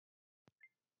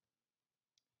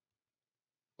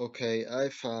Okay,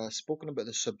 I've spoken about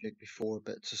this subject before,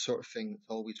 but it's a sort of thing that's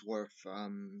always worth,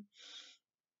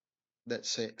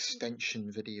 let's say,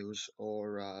 extension videos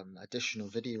or additional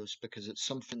videos because it's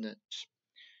something that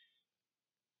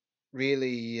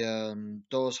really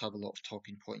does have a lot of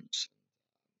talking points.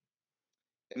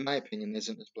 In my opinion,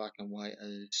 isn't as black and white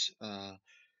as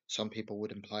some people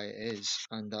would imply it is,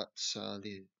 and that's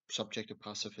the subject of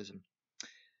pacifism.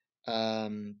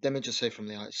 Let me just say from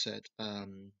the outset,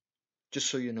 just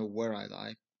so you know where I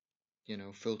lie,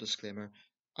 full disclaimer,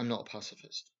 I'm not a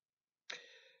pacifist.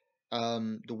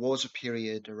 There was a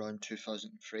period around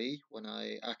 2003 when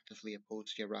I actively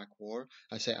opposed the Iraq War.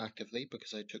 I say actively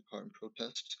because I took part in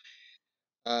protests,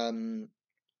 um,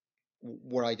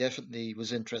 where I definitely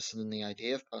was interested in the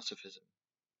idea of pacifism.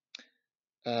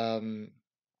 Um,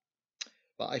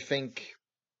 but I think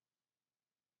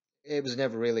it was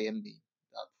never really in me,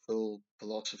 that full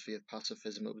philosophy of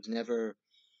pacifism.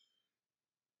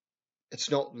 It's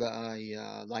not that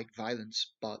I like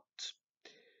violence, but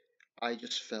I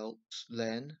just felt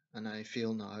then, and I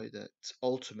feel now, that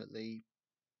ultimately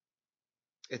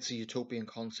it's a utopian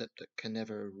concept that can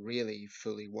never really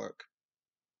fully work.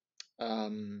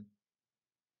 Um,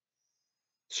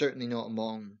 Certainly not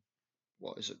among,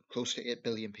 what is it, close to 8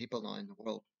 billion people now in the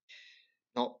world.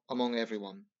 Not among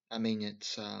everyone. I mean,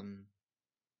 it's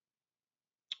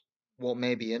what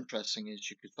may be interesting is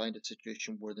you could find a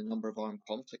situation where the number of armed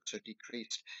conflicts are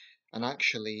decreased. And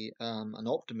actually, an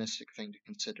optimistic thing to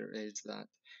consider is that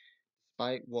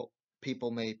despite what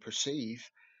people may perceive,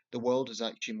 the world is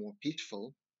actually more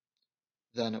peaceful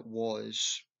than it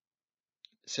was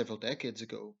several decades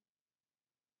ago.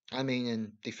 I mean,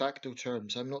 in de facto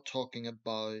terms, I'm not talking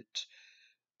about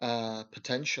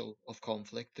potential of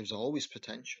conflict. There's always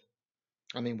potential.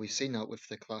 I mean, we've seen that with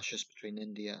the clashes between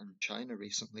India and China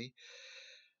recently,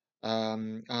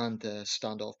 and the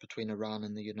standoff between Iran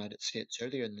and the United States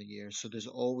earlier in the year. So there's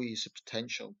always a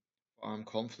potential for armed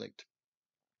conflict.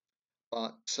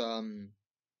 But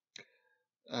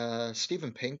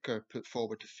Steven Pinker put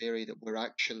forward the theory that we're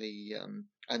actually,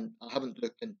 and I haven't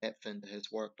looked in depth into his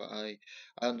work, but I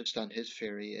understand his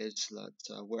theory is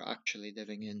that we're actually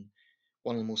living in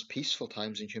one of the most peaceful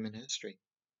times in human history.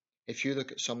 If you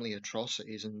look at some of the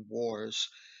atrocities and wars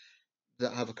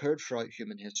that have occurred throughout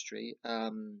human history,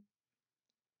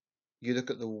 you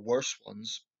look at the worst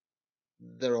ones,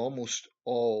 they're almost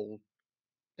all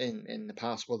in the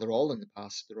past. Well, they're all in the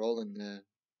past. They're all in the,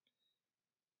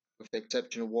 with the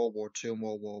exception of World War Two and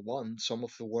World War One, some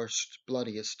of the worst,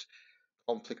 bloodiest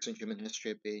conflicts in human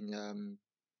history have been,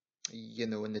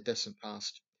 in the distant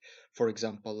past. For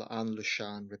example, the An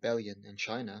Lushan rebellion in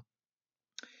China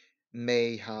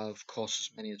may have cost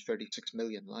as many as 36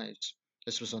 million lives.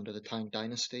 This was under the Tang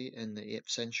Dynasty in the 8th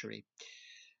century.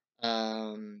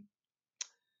 Um,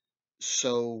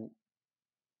 so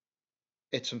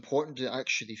it's important to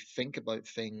actually think about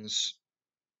things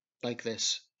like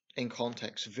this in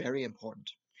context, very important.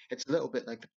 It's a little bit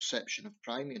like the perception of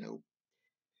crime.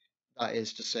 That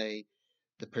is to say,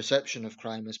 the perception of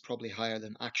crime is probably higher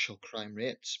than actual crime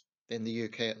rates, in the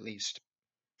UK at least.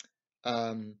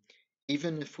 Um,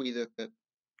 Even if we look at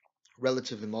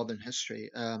relatively modern history,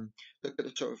 look at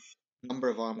the sort of number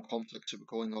of armed conflicts that were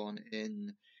going on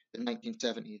in the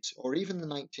 1970s or even the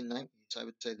 1990s. I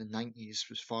would say the 90s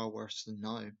was far worse than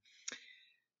now.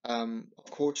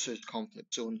 Of course, there's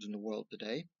conflict zones in the world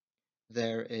today.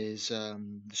 There is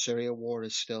the Syria war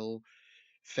is still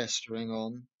festering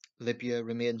on. Libya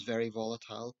remains very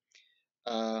volatile,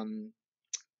 um,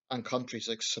 and countries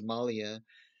like Somalia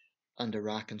and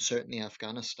Iraq and certainly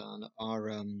Afghanistan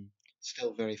are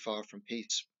still very far from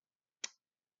peace.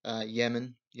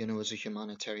 Yemen, is a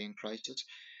humanitarian crisis,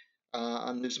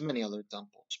 and there's many other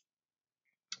examples.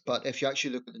 But if you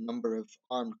actually look at the number of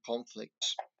armed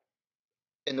conflicts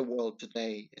in the world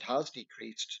today, it has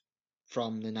decreased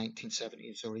from the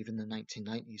 1970s or even the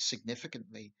 1990s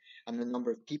significantly, and the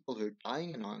number of people who are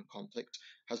dying in armed conflicts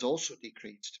has also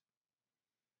decreased.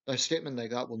 Now, a statement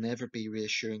like that will never be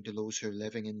reassuring to those who are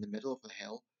living in the middle of the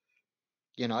hell.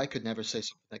 I could never say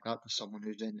something like that to someone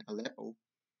who's in Aleppo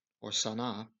or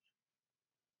Sana'a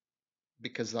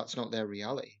because that's not their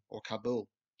reality, or Kabul,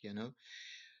 you know.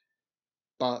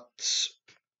 But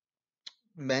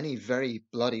many very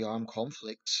bloody armed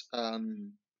conflicts,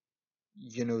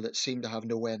 that seem to have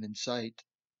no end in sight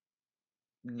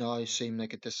now seem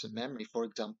like a distant memory. For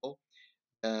example,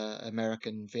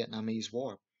 American Vietnamese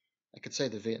War. I could say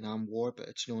the Vietnam War, but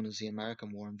it's known as the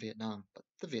American War in Vietnam. But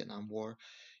the Vietnam War,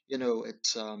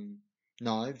 it's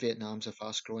now Vietnam's a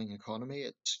fast-growing economy.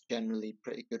 It's generally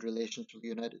pretty good relations with the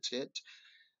United States,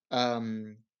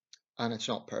 um, and it's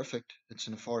not perfect. It's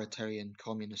an authoritarian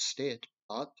communist state,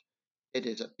 but it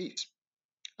is at peace.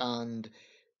 And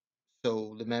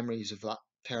so the memories of that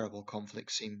terrible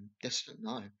conflict seem distant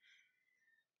now.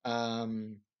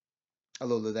 Um,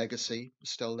 Although the legacy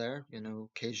is still there,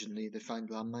 occasionally they find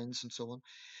landmines and so on.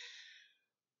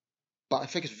 But I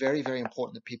think it's very, very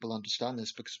important that people understand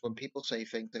this, because when people say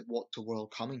things like "what's the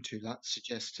world coming to," that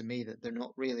suggests to me that they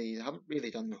haven't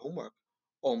really done their homework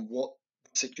on what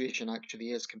the situation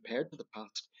actually is compared to the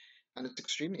past. And it's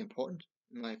extremely important,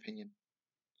 in my opinion,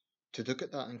 to look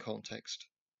at that in context.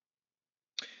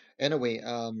 Anyway,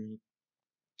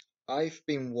 I've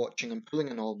been watching, I'm pulling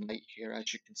an all night here,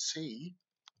 as you can see,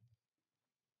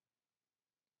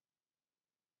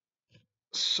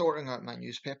 sorting out my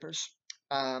newspapers.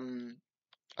 Um,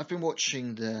 I've been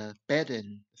watching the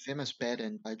Bed-In, the famous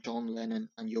Bed-In by John Lennon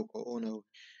and Yoko Ono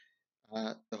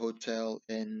at the hotel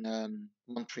in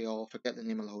Montreal. I forget the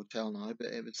name of the hotel now, but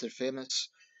it was their famous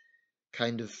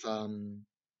kind of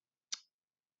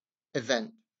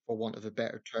event, for want of a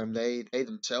better term. They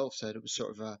themselves said it was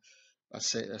sort of a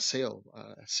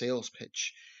sales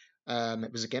pitch.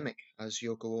 It was a gimmick, as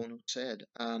Yoko Ono said.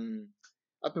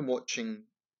 I've been watching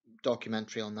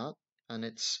documentary on that, and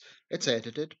it's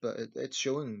edited, but it's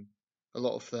showing a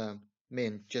lot of the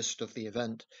main gist of the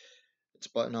event. It's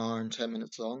about an hour and 10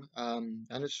 minutes long,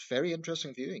 and it's very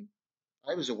interesting viewing.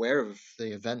 I was aware of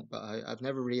the event, but I've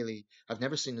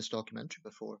never seen this documentary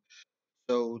before.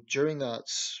 So during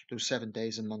those 7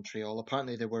 days in Montreal,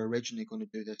 apparently they were originally going to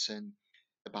do this in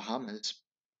the Bahamas,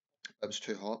 but it was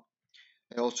too hot.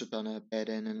 They also done a bed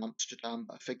in Amsterdam,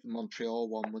 but I think the Montreal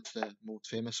one was the most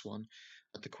famous one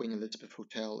at the Queen Elizabeth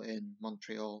Hotel in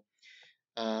Montreal.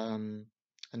 Um,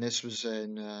 and this was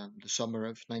in the summer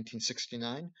of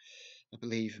 1969, I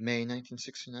believe, May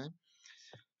 1969.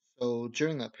 So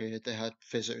during that period, they had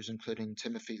visitors including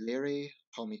Timothy Leary,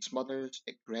 Tommy Smothers,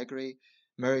 Dick Gregory,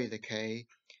 Murray the K,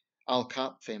 Al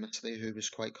Capp, famously, who was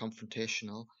quite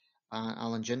confrontational,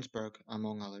 Allen Ginsberg,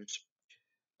 among others.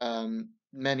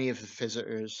 Many of the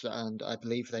visitors, and I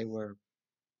believe they were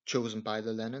chosen by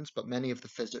the Lenins, but many of the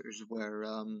visitors were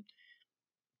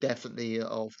definitely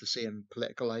of the same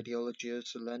political ideology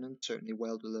as the Lenin, certainly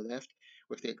well to the left,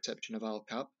 with the exception of Al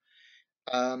Capp.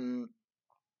 Um,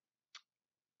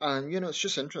 and it's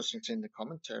just interesting seeing the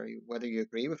commentary, whether you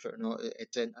agree with it or not.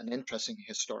 It's an interesting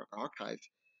historic archive.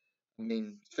 I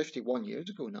mean, 51 years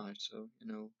ago now, so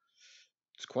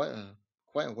it's quite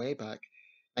a way back.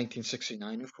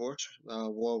 1969, of course,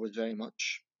 war was very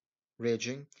much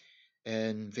raging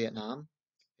in Vietnam,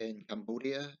 in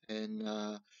Cambodia,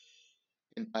 in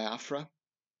Biafra.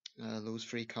 Those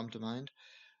three come to mind.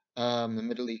 The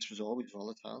Middle East was always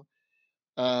volatile.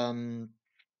 Um,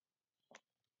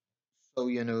 so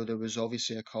there was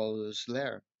obviously a cause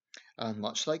there, and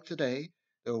much like today,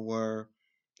 there were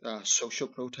social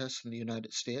protests in the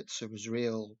United States. There was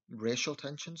real racial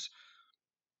tensions.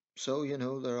 So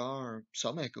there are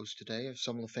some echoes today of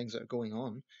some of the things that are going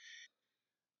on.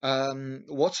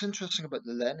 What's interesting about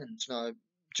the Lennons now,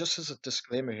 just as a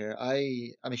disclaimer here,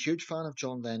 I'm a huge fan of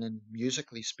John Lennon,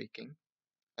 musically speaking.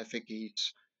 I think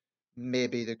he's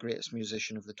maybe the greatest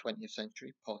musician of the 20th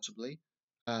century, possibly.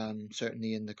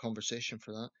 Certainly in the conversation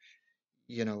for that,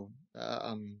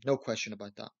 no question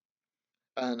about that.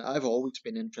 And I've always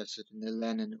been interested in the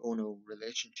Lennon-Ono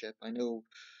relationship. I know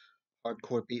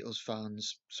hardcore Beatles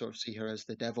fans sort of see her as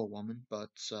the devil woman,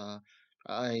 but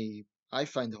I I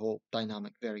find the whole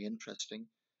dynamic very interesting.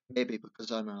 Maybe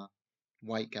because I'm a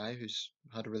white guy who's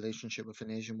had a relationship with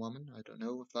an Asian woman. I don't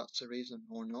know if that's the reason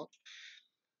or not.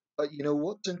 But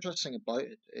what's interesting about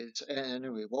it is,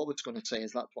 anyway, what I was going to say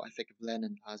is that's what I think of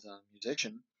Lennon as a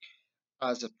musician.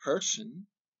 As a person,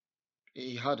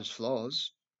 he had his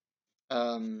flaws. He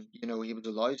was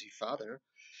a lousy father.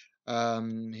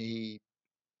 He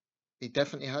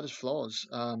definitely had his flaws,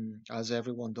 as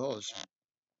everyone does,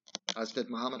 as did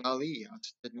Muhammad Ali,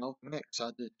 as did Malcolm X,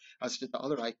 as did the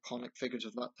other iconic figures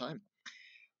of that time.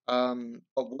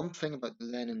 But one thing about the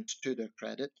Lennons, to their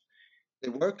credit, they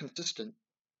were consistent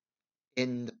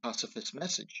in the pacifist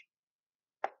message.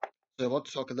 So I want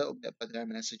to talk a little bit about their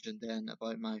message and then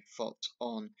about my thoughts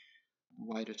on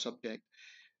wider subject.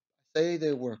 Say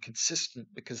they were consistent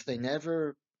because they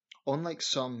never, unlike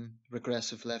some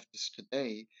regressive leftists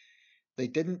today, they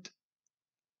didn't,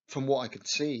 from what I could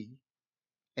see,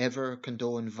 ever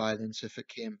condone violence if it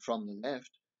came from the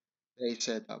left. They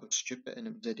said that was stupid and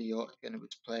it was idiotic and it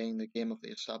was playing the game of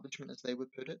the establishment, as they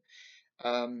would put it.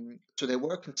 So they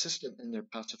were consistent in their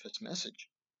pacifist message,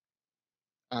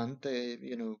 and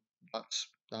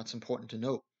that's important to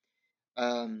know.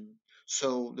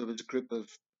 So there was a group of,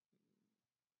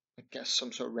 I guess,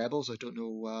 some sort of rebels. I don't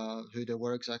know who they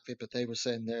were exactly, but they were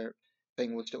saying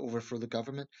thing was to overthrow the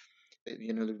government. There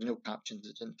was no captions,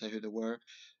 it didn't say who they were,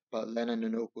 but Lenin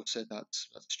and Oko said that's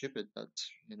stupid.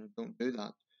 Don't do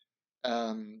that.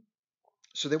 Um,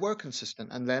 so they were consistent,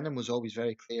 and Lenin was always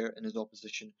very clear in his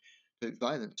opposition to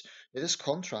violence. Now, this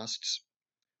contrasts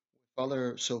with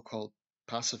other so-called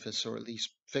pacifists, or at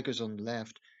least figures on the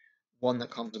left. One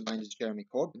that comes to mind is Jeremy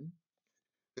Corbyn,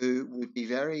 who would be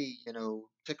very,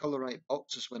 tick all the right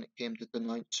boxes when it came to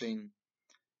denouncing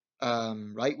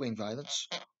right-wing violence,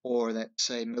 or let's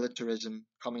say militarism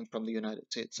coming from the United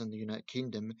States and the United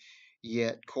Kingdom.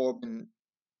 Yet Corbyn,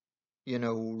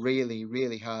 really,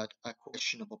 really had a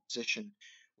questionable position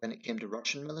when it came to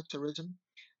Russian militarism,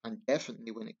 and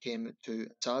definitely when it came to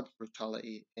Assad's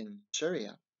brutality in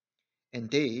Syria.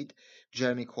 Indeed,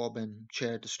 Jeremy Corbyn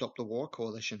chaired the Stop the War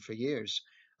Coalition for years,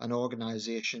 an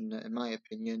organisation that, in my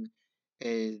opinion,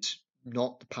 is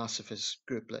not the pacifist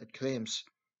group that it claims.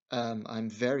 I'm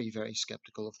very, very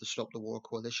skeptical of the Stop the War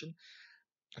Coalition.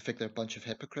 I think they're a bunch of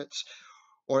hypocrites,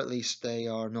 or at least they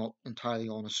are not entirely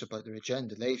honest about their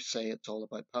agenda. They say it's all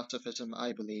about pacifism.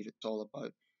 I believe it's all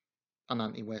about an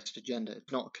anti West agenda.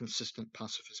 It's not a consistent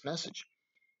pacifist message.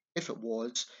 If it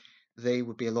was, they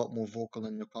would be a lot more vocal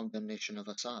in their condemnation of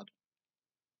Assad.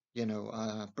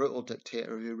 A brutal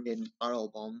dictator who rained barrel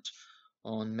bombs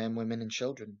on men, women, and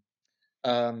children.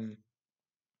 Um,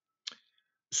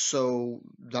 so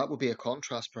that would be a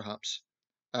contrast, perhaps.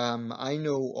 I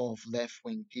know of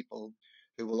left-wing people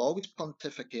who will always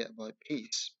pontificate about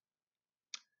peace,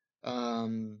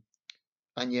 um,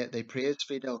 and yet they praised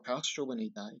Fidel Castro when he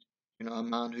died. A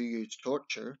man who used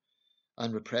torture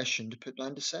and repression to put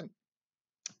down dissent.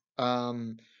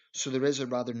 Um, so there is a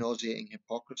rather nauseating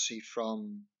hypocrisy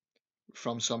from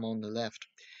some on the left.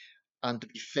 And to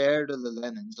be fair to the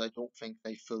Lenins, I don't think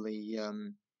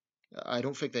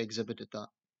they exhibited that.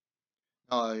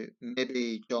 Now,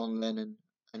 maybe John Lennon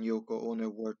and Yoko Ono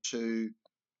were too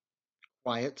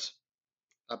quiet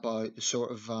about the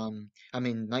sort of,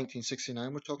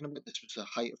 1969 we're talking about, this was the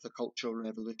height of the Cultural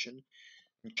Revolution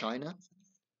in China.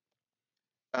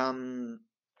 Um,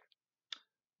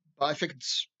 but I think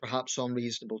it's perhaps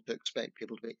unreasonable to expect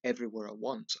people to be everywhere at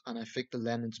once, and I think the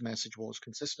Lenin's message was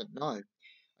consistent. Now, I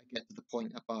get to the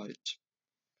point about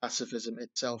pacifism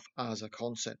itself as a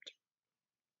concept.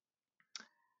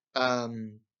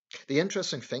 Um, the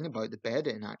interesting thing about the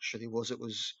bed-in actually was it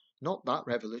was not that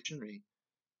revolutionary.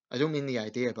 I don't mean the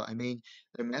idea, but I mean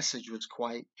their message was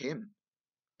quite tame.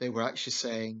 They were actually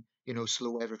saying,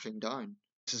 slow everything down.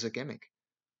 This is a gimmick.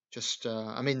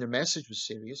 Their message was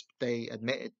serious, but they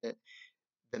admitted that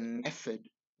the method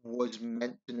was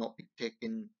meant to not be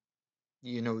taken.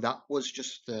 That was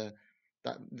just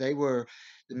that they were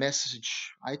the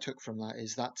message I took from that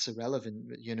is that's irrelevant.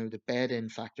 The bed-in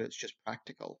factor, it's just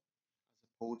practical,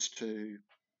 opposed to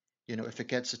if it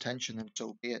gets attention, then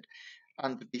so be it.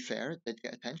 And to be fair, it did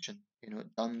get attention.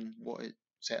 It done what it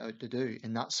set out to do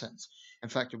in that sense. In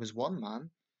fact, there was one man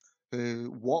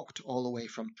who walked all the way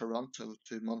from Toronto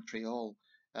to Montreal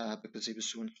because he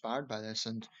was so inspired by this,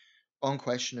 and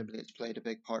unquestionably, it's played a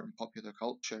big part in popular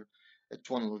culture. It's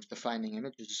one of those defining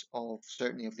images of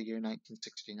certainly of the year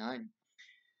 1969.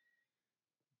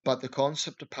 But the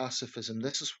concept of pacifism,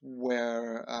 this is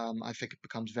where I think it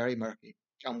becomes very murky,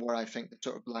 and where I think the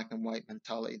sort of black and white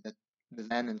mentality that the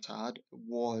Lenins had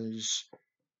was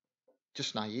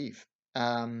just naive.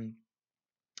 Um,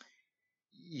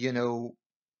 you know,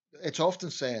 it's often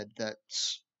said that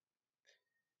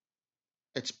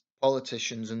it's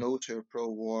politicians and those who are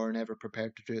pro-war are never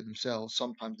prepared to do it themselves.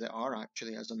 Sometimes they are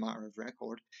actually, as a matter of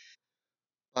record.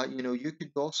 But you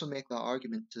could also make that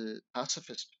argument to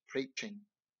pacifist preaching.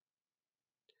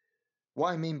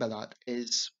 What I mean by that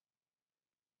is,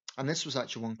 and this was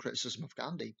actually one criticism of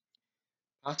Gandhi,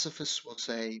 pacifists will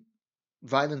say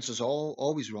violence is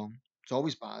always wrong, it's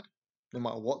always bad, no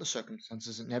matter what the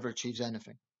circumstances, it never achieves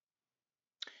anything.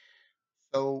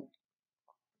 So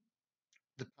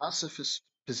the pacifist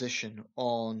position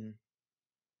on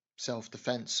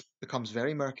self-defense becomes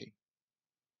very murky,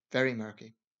 very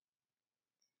murky,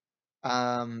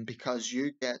 because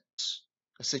you get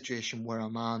a situation where a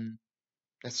man,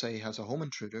 let's say, has a home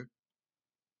intruder,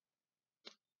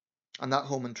 and that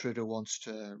home intruder wants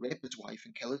to rape his wife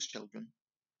and kill his children.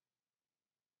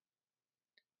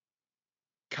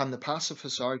 Can the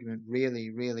pacifist argument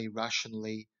really, really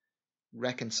rationally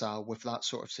reconcile with that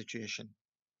sort of situation?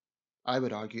 I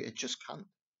would argue it just can't.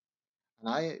 And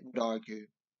I would argue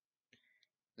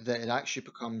that it actually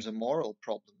becomes a moral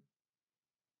problem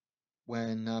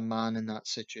when a man in that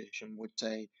situation would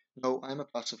say, no, I'm a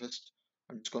pacifist.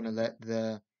 I'm just going to let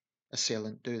the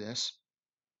assailant do this.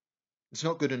 It's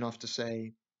not good enough to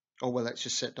say, oh, well, let's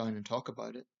just sit down and talk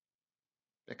about it.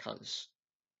 because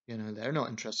they're not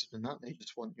interested in that. They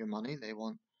just want your money. They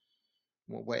want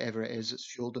whatever it is that's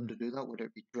fueled them to do that, whether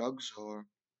it be drugs or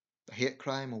a hate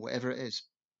crime or whatever it is.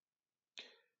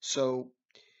 So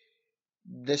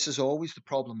this is always the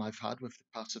problem I've had with the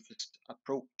pacifist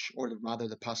approach, or rather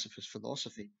the pacifist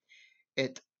philosophy.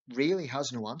 It really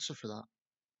has no answer for that.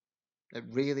 It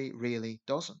really, really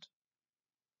doesn't.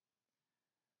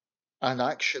 And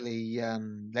actually,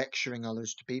 lecturing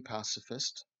others to be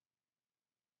pacifist,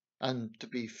 and to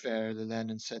be fair, the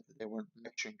Lenin said that they weren't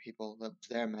lecturing people, that was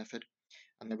their method,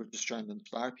 and they were just trying to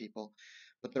inspire people.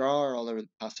 But there are other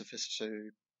pacifists who,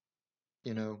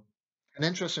 you know, an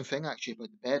interesting thing actually about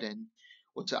the bed-in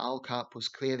was that Al Cap was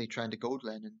clearly trying to goad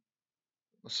Lenin,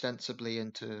 ostensibly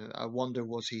into, I wonder,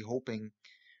 was he hoping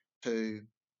to,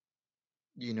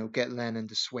 get Lenin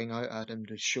to swing out at him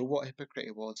to show what a hypocrite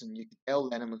he was? And you could tell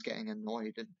Lenin was getting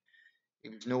annoyed, and he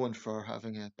was known for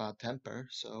having a bad temper.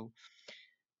 So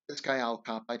this guy Al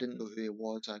Cap, I didn't know who he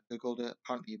was. I googled it.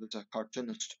 Apparently, he was a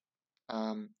cartoonist,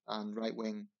 and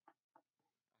right-wing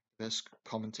this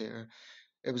commentator.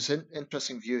 It was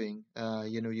interesting viewing.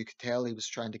 You could tell he was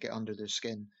trying to get under their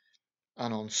skin,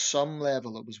 and on some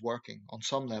level, it was working. On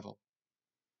some level,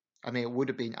 I mean, it would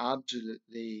have been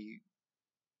absolutely,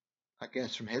 I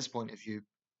guess, from his point of view,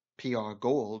 PR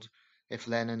gold if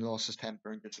Lenin lost his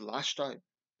temper and just lashed out,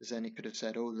 because then he could have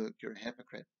said, "Oh, look, you're a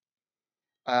hypocrite."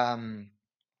 Um,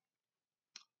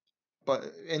 but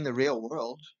in the real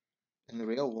world, a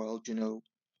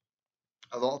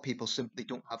lot of people simply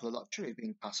don't have the luxury of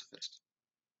being pacifist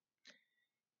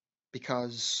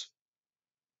because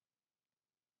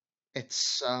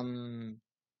it's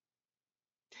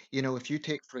if you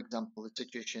take, for example, the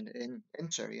situation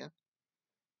in Syria,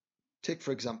 take,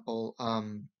 for example,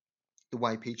 the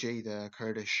YPG, the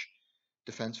Kurdish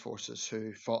Defense Forces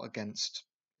who fought against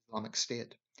Islamic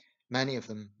State, many of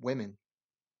them women.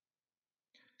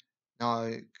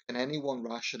 Now, can anyone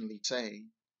rationally say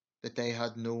that they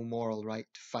had no moral right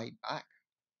to fight back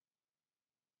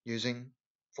using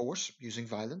force, using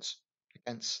violence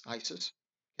against ISIS?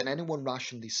 Can anyone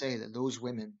rationally say that those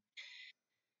women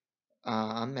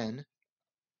and men,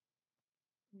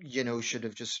 should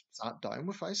have just sat down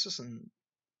with ISIS and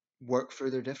worked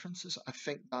through their differences? I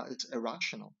think that is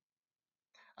irrational.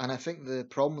 And I think the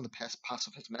problem with the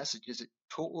pacifist message is it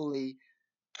totally,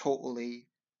 totally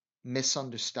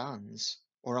misunderstands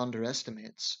or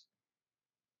underestimates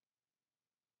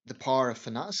the power of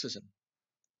fanaticism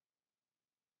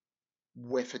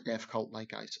with a death cult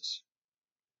like ISIS.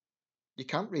 You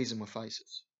can't reason with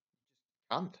ISIS.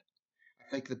 You can't. I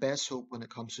think the best hope when it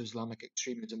comes to Islamic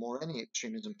extremism, or any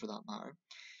extremism for that matter,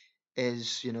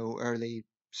 is, early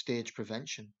stage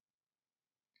prevention.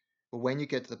 But when you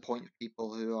get to the point of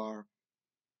people who are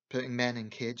putting men in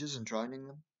cages and drowning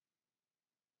them,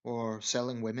 or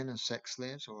selling women as sex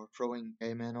slaves, or throwing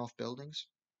gay men off buildings,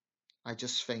 I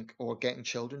just think, or getting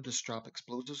children to strap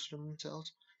explosives to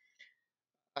themselves,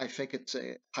 I think it's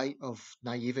a height of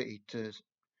naivety to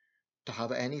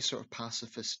have any sort of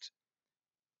pacifist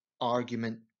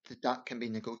argument that can be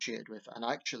negotiated with. And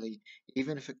actually,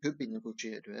 even if it could be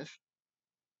negotiated with,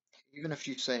 even if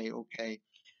you say, okay,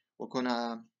 we're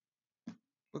gonna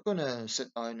we're gonna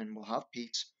sit down and we'll have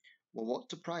peace. Well, what's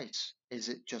the price? Is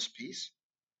it just peace?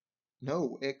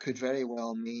 No, it could very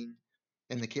well mean,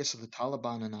 in the case of the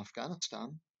Taliban in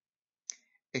Afghanistan,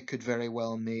 it could very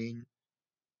well mean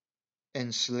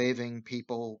enslaving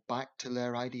people back to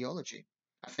their ideology.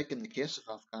 I think in the case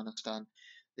of Afghanistan,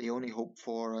 the only hope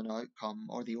for an outcome,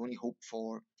 or the only hope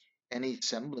for any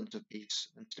semblance of peace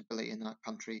and stability in that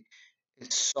country,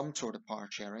 is some sort of power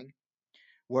sharing.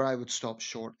 Where I would stop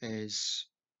short is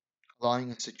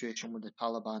allowing a situation where the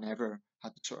Taliban ever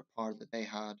had the sort of power that they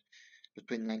had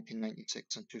between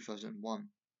 1996 and 2001.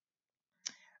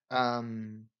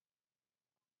 Um,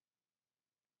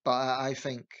 but I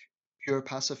think pure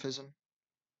pacifism,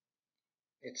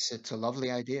 it's a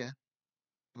lovely idea,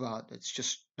 but it's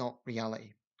just not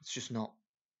reality. It's just not.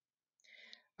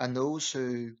 And those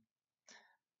who,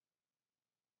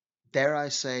 dare I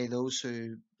say, those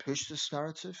who push this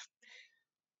narrative,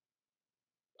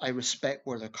 I respect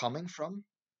where they're coming from,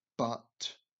 but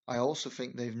I also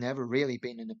think they've never really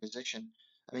been in a position.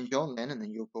 I mean, John Lennon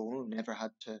and Yoko Ono never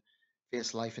had to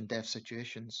face life and death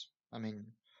situations. I mean,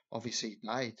 obviously he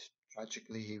died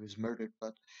tragically, he was murdered,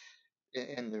 but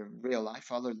in their real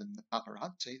life, other than the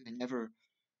paparazzi, they never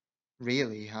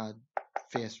really had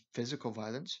faced physical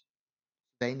violence.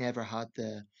 They never had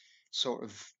the sort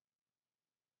of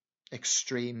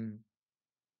extreme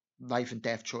life and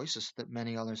death choices that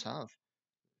many others have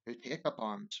who take up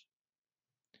arms.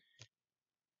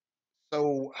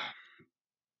 So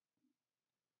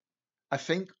I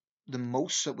think the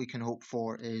most that we can hope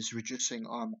for is reducing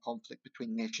armed conflict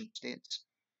between nation states.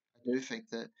 I do think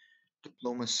that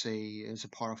diplomacy is a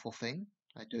powerful thing.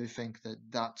 I do think that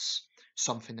that's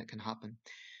something that can happen.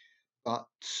 But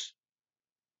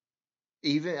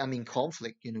even, I mean,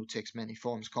 conflict, takes many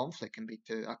forms. Conflict can be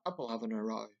a couple having a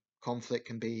row. Conflict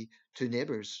can be two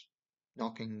neighbors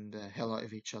knocking the hell out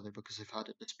of each other because they've had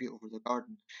a dispute over the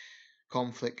garden.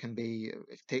 Conflict can be,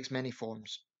 it takes many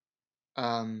forms.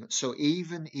 So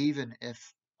even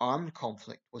if armed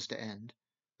conflict was to end,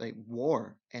 like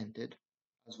war ended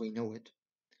as we know it,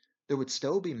 there would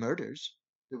still be murders.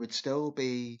 There would still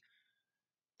be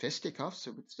fisticuffs.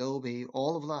 There would still be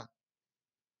all of that.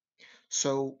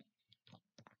 So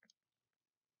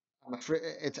I'm afraid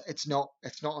it's not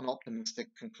an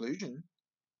optimistic conclusion,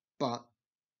 but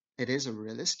it is a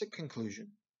realistic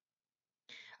conclusion.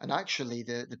 And actually,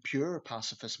 the pure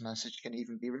pacifist message can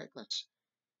even be reckless.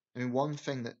 I mean, one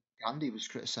thing that Gandhi was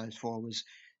criticized for was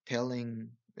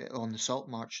telling on the Salt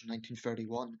March in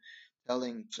 1931,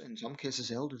 telling in some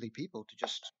cases elderly people to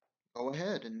just go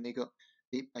ahead, and they got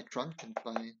beat by truncheons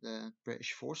by the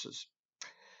British forces.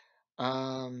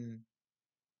 Um,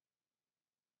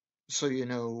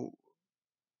 so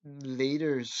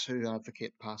leaders who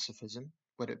advocate pacifism,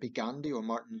 whether it be Gandhi or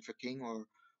Martin Luther King or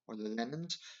the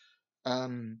Lenins,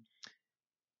 um,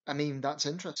 I mean that's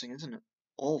interesting, isn't it?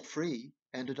 All three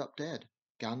ended up dead.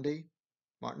 Gandhi,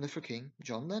 Martin Luther King,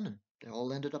 John Lennon. They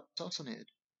all ended up assassinated.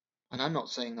 And I'm not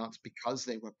saying that's because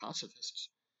they were pacifists,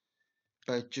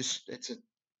 but it's a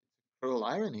cruel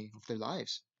irony of their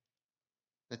lives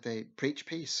that they preach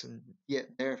peace and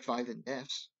yet their violent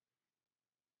deaths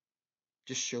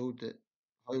just showed that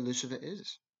how elusive it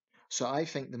is. So I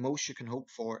think the most you can hope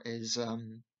for is a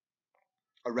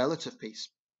relative peace.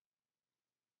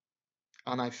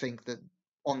 And I think that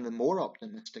on the more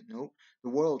optimistic note, the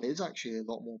world is actually a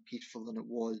lot more peaceful than it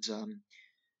was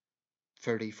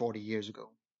 30, 40 years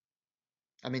ago.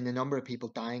 I mean, the number of people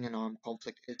dying in armed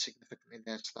conflict is significantly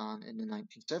less than in the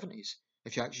 1970s,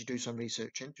 if you actually do some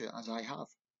research into it, as I have,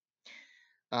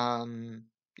 um,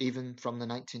 even from the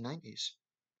 1990s.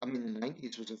 I mean, the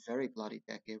 90s was a very bloody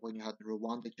decade when you had the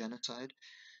Rwanda genocide,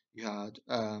 you had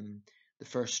the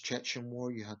first Chechen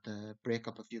war, you had the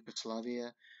breakup of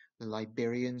Yugoslavia, the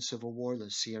Liberian Civil War,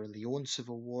 the Sierra Leone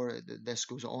Civil War. This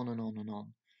goes on and on and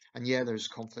on. And yeah, there's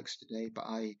conflicts today, but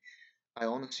I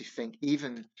honestly think,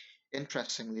 even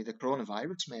interestingly, the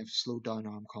coronavirus may have slowed down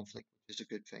armed conflict, which is a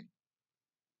good thing.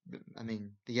 I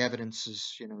mean, the evidence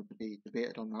is, to be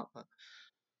debated on that, but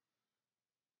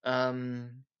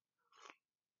um,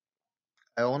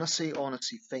 I honestly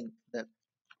think that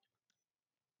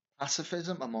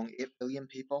pacifism among 8 billion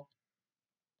people,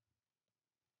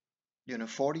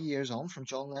 40 years on from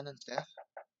John Lennon's death,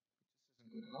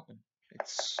 isn't going to happen.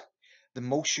 It's the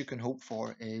most you can hope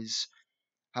for is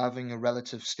having a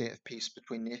relative state of peace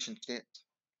between nation states.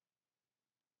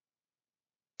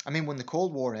 I mean, when the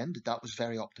Cold War ended, that was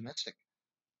very optimistic.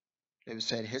 It was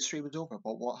said history was over,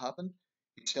 but what happened?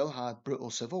 You still had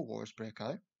brutal civil wars break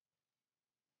out,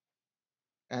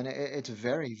 and it's a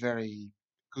very, very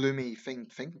gloomy thing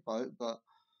to think about. But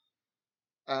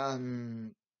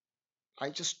um, I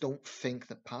just don't think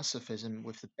that pacifism,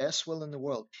 with the best will in the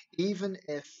world, even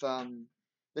if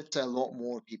let's say a lot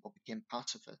more people became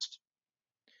pacifist,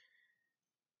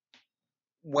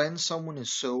 when someone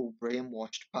is so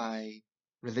brainwashed by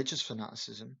religious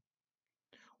fanaticism,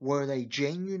 where they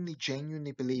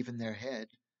genuinely believe in their head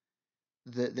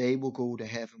that they will go to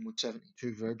heaven with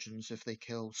 72 virgins if they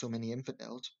kill so many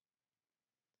infidels,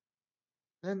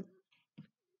 then,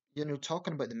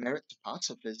 talking about the merits of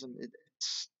pacifism,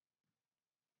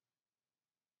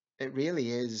 it really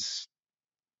is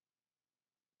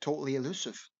totally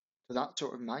elusive to that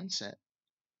sort of mindset.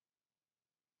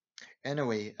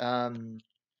 Anyway,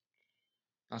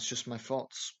 that's just my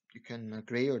thoughts. You can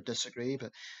agree or disagree,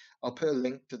 but I'll put a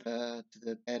link to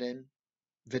the bed-in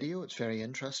video. It's very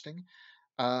interesting.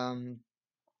 Um,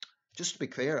 just to be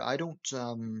clear, I don't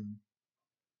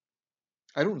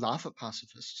laugh at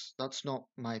pacifists. That's not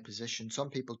my position.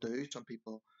 Some people do. Some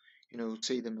people,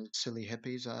 see them as silly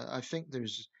hippies. I think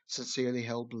there's sincerely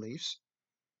held beliefs.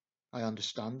 I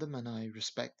understand them and I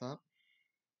respect that.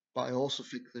 But I also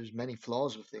think there's many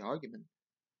flaws with the argument.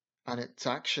 And it's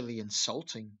actually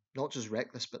insulting, not just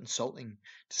reckless, but insulting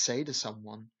to say to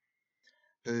someone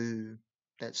who,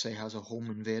 let's say, has a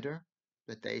home invader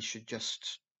that they should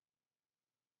just.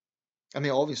 I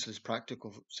mean, obviously, there's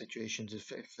practical situations.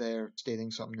 If they're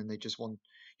stealing something and they just want,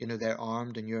 they're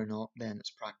armed and you're not, then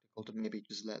it's practical to maybe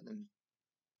just let them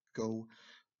go.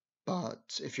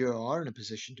 But if you are in a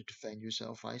position to defend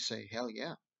yourself, I say, hell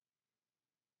yeah,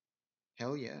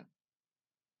 hell yeah.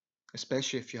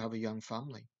 especially if you have a young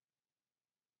family,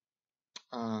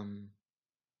 um,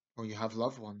 or you have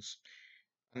loved ones.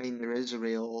 I mean, there is a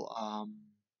real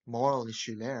moral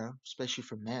issue there, especially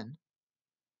for men.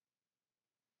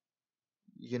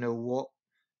 You know,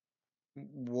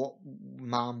 what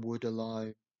man would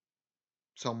allow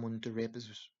someone to rape his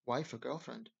wife or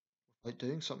girlfriend without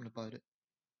doing something about it?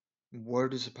 Where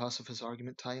does the pacifist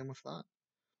argument tie in with that?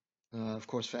 Of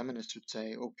course, feminists would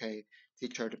say, okay,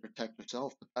 teach her to protect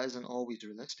herself, but that isn't always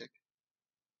realistic.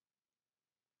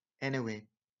 Anyway,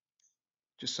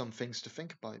 just some things to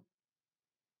think about.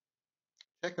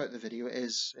 Check out the video, it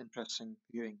is interesting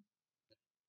viewing.